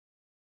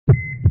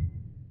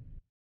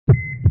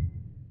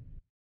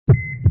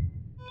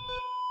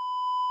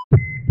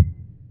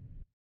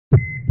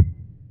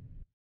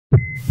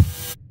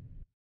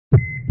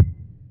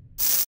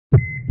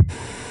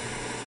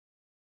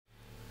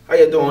How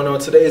you doing? On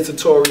today's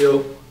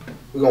tutorial,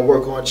 we're gonna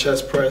work on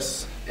chest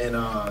press and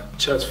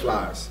chest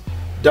flies,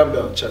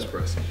 dumbbell chest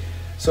press.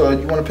 So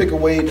you want to pick a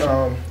weight.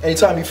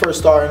 Anytime you first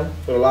starting,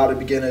 for a lot of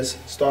beginners,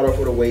 start off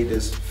with a weight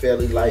that's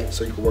fairly light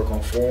so you can work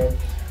on form.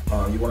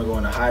 You want to go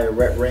in a higher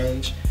rep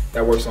range.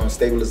 That works on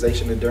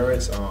stabilization,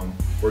 endurance,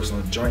 works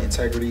on joint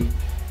integrity,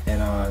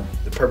 and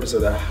the purpose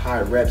of the high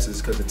reps is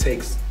because it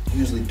takes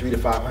usually 300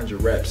 to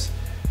 500 reps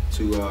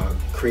to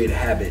create a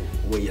habit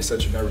where your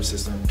central nervous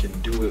system can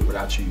do it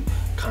without you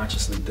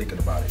consciously thinking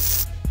about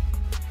it.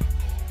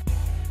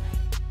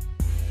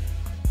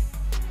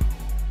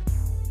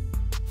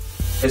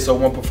 Okay, so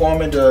when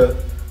performing the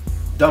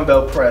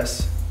dumbbell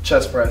press,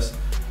 chest press,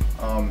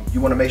 you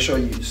want to make sure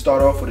you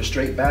start off with a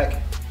straight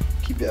back,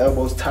 keep your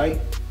elbows tight,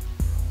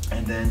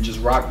 and then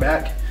just rock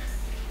back,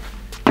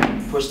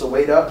 push the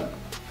weight up.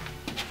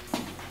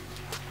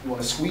 You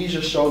want to squeeze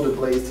your shoulder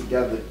blades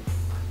together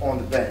on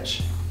the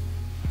bench.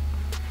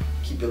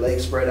 Keep your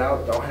legs spread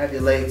out. Don't have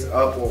your legs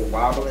up or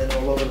wobbling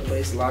all over the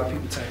place. A lot of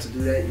people tend to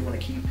do that. You want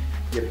to keep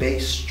your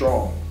base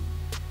strong.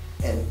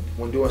 And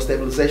when doing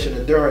stabilization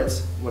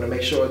endurance, you want to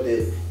make sure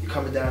that you're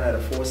coming down at a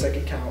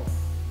 4-second count.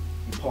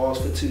 You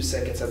pause for 2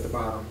 seconds at the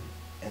bottom,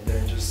 and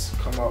then just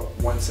come up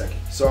 1 second.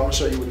 So I'm going to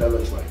show you what that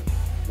looks like.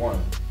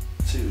 1,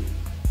 2,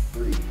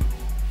 3,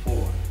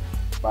 4,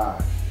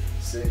 5,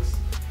 6,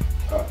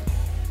 up.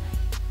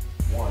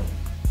 1,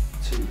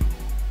 2,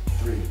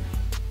 3,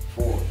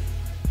 4,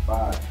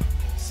 5,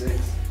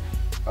 6,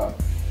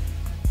 up.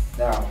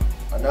 Now,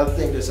 another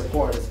thing that's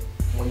important is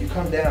when you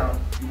come down,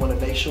 you want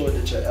to make sure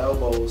that your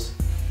elbows,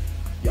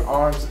 your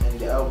arms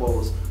and your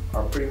elbows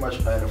are pretty much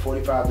at a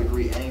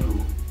 45-degree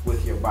angle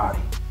with your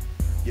body.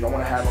 You don't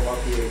want to have them up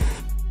here.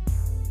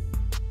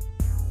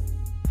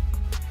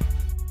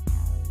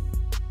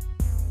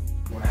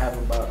 You want to have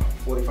them about a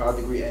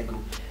 45-degree angle.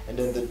 And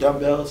then the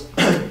dumbbells,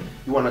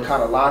 you want to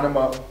kind of line them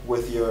up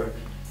with your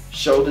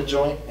shoulder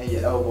joint and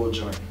your elbow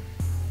joint.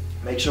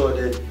 Make sure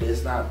that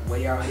it's not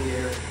way out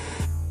here.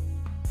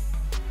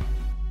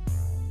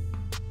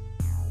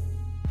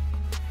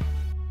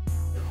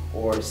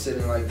 Or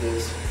sitting like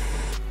this.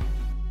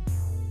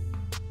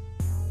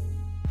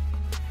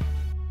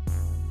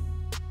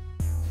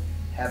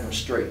 Have them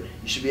straight.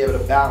 You should be able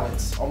to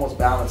balance, almost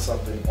balance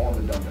something on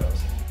the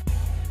dumbbells.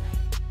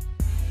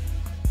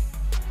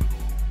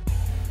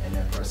 And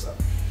then press up.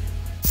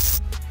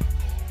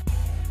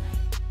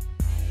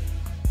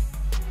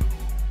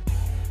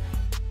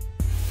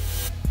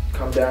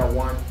 Come down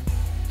 1,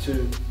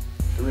 2,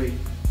 3,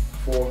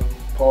 4,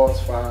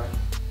 pause 5,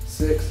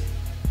 6,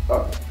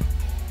 up.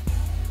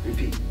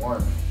 Repeat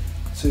 1,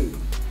 2,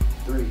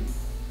 3,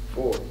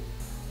 4,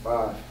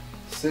 5,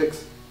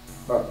 6,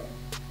 up.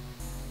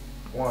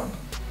 1,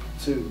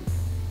 2,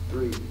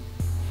 3,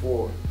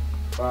 4,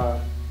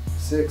 5,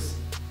 6,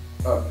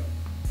 up.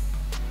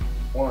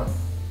 1,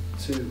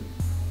 2,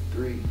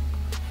 3,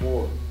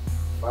 4,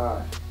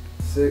 5,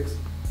 6,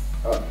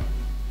 up.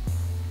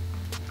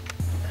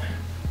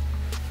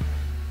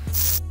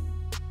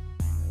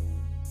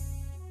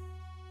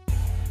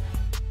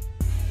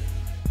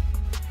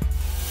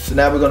 So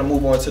now we're going to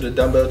move on to the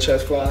dumbbell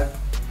chest fly.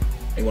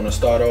 You want to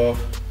start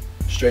off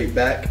straight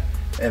back,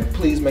 and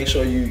please make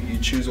sure you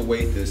choose a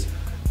weight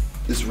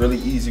that's really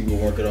easy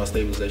when working on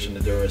stabilization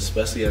endurance,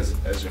 especially as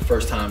your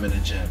first time in the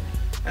gym.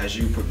 As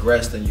you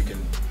progress, then you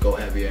can go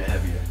heavier and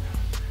heavier.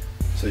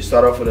 So you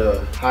start off with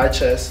a high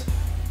chest,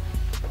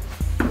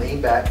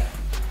 lean back,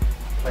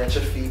 plant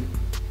your feet,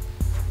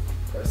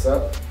 press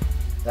up.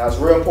 Now it's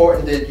real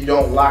important that you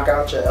don't lock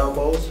out your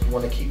elbows. You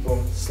want to keep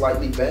them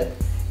slightly bent,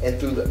 and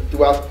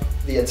throughout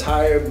the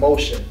entire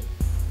motion,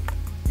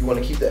 you want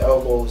to keep the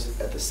elbows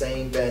at the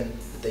same bend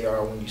that they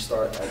are when you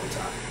start at the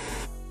top.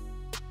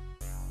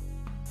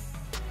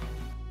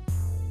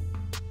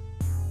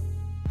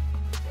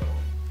 So,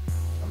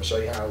 I'm going to show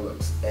you how it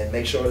looks. And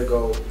make sure to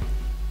go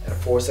at a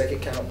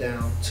 4-second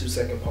countdown,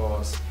 2-second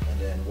pause, and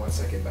then 1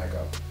 second back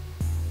up.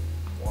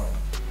 1,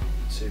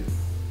 2,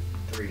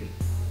 3,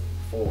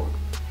 4,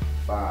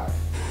 5,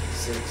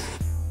 6,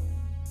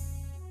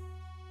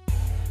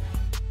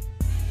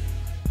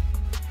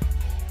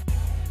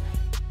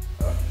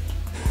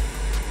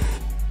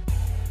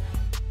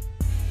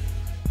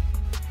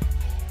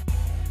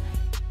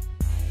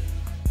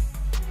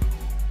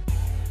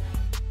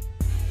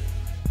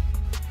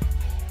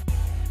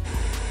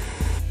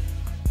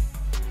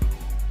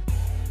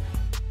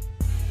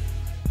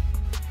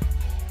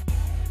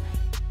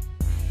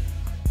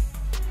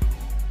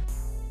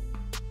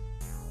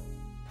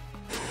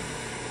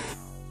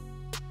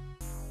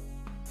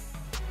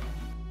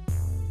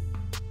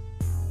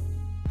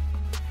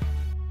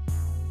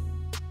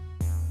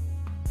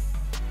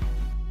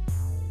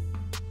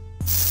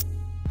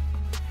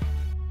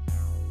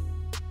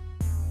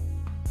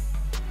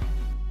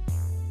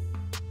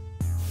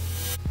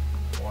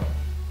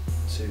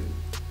 two,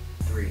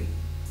 3,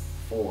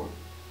 4,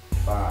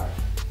 5,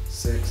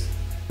 6,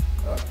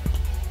 up.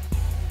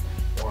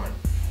 1,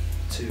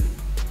 2,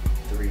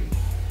 3,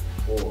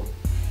 4,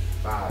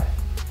 5,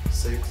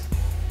 6,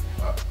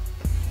 up.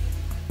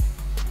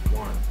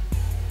 1,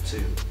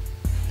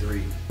 2,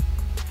 3,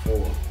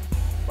 4,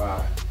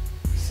 5,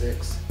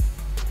 6,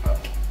 up.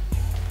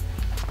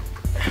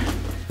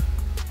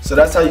 So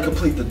that's how you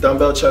complete the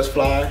dumbbell chest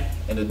fly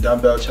and the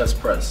dumbbell chest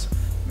press.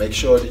 Make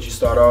sure that you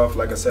start off,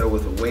 like I said,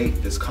 with a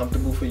weight that's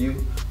comfortable for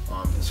you,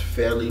 that's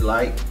fairly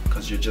light,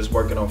 because you're just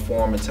working on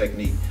form and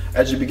technique.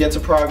 As you begin to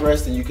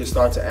progress, then you can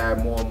start to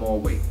add more and more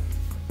weight.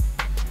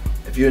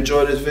 If you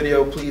enjoyed this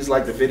video, please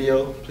like the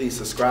video, please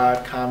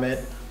subscribe, comment,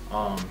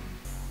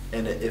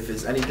 and if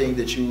there's anything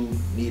that you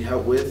need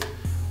help with,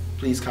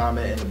 please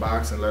comment in the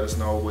box and let us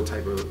know what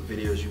type of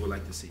videos you would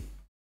like to see.